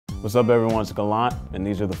What's up everyone, it's Gallant, and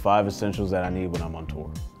these are the 5 essentials that I need when I'm on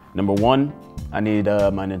tour. Number 1, I need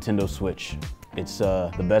my Nintendo Switch. It's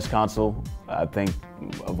the best console, I think,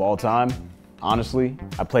 of all time. Honestly,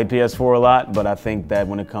 I played PS4 a lot, but I think that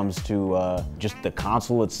when it comes to just the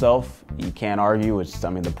console itself, you can't argue. It's,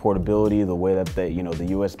 I mean, the portability, the way that they, you know, the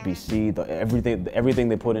USB-C, everything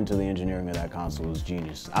they put into the engineering of that console is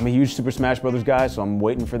genius. I'm a huge Super Smash Bros. Guy, so I'm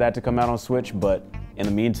waiting for that to come out on Switch, but in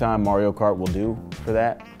the meantime, Mario Kart will do for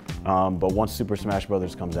that. But once Super Smash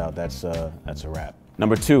Bros. Comes out, that's a wrap.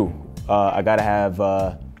 Number 2, I gotta have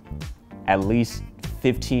at least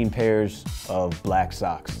 15 pairs of black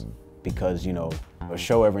socks. Because, you know, a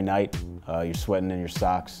show every night, you're sweating in your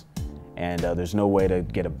socks, and there's no way to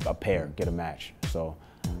get a match. So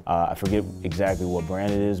I forget exactly what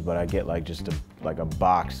brand it is, but I get like just a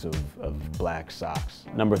box of black socks.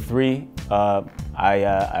 Number 3,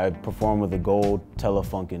 I perform with a gold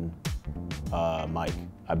Telefunken mic.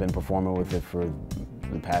 I've been performing with it for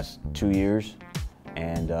the past 2 years,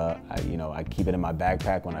 and I keep it in my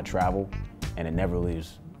backpack when I travel, and it never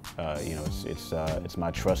leaves. You know, it's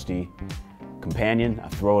my trusty companion. I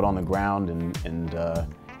throw it on the ground, and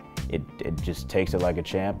it just takes it like a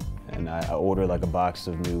champ. And I order like a box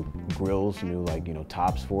of new grills, new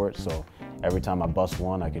tops for it. So every time I bust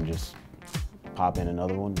one, I can just pop in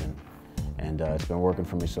another one, and it's been working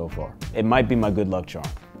for me so far. It might be my good luck charm,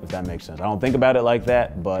 if that makes sense. I don't think about it like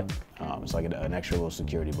that, but it's like an extra little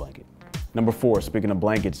security blanket. Number 4, speaking of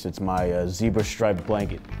blankets, it's my zebra striped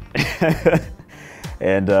blanket.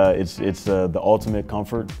 And it's the ultimate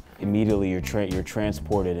comfort. Immediately you're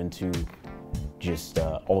transported into just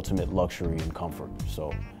ultimate luxury and comfort.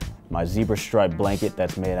 So my zebra striped blanket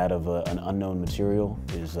that's made out of an unknown material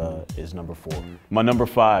is number 4. My number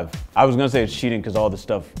 5, I was gonna say it's cheating because all the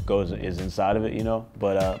stuff is inside of it, you know,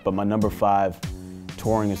 but my number 5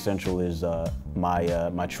 touring essential is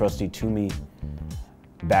my trusty Toomey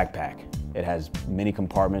backpack. It has many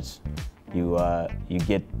compartments. You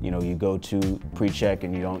go to pre-check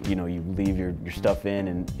and you leave your stuff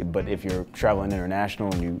in, but if you're traveling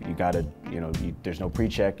international and you gotta, there's no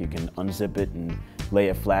pre-check, you can unzip it and lay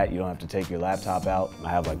it flat. You don't have to take your laptop out. I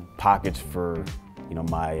have like pockets for,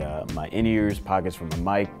 my in-ears, pockets for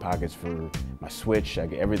my mic, pockets for my Switch.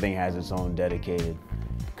 Everything has its own dedicated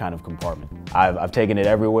kind of compartment. I've taken it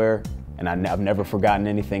everywhere. And I've never forgotten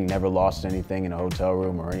anything, never lost anything in a hotel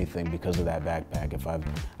room or anything because of that backpack. If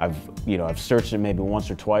I've searched it maybe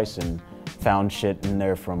once or twice and found shit in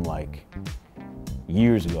there from like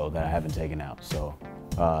years ago that I haven't taken out. So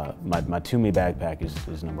my Toomey backpack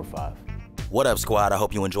is number 5. What up, squad? I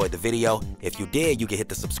hope you enjoyed the video. If you did, you can hit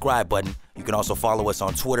the subscribe button. You can also follow us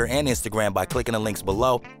on Twitter and Instagram by clicking the links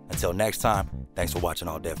below. Until next time, thanks for watching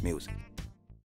All Def Music.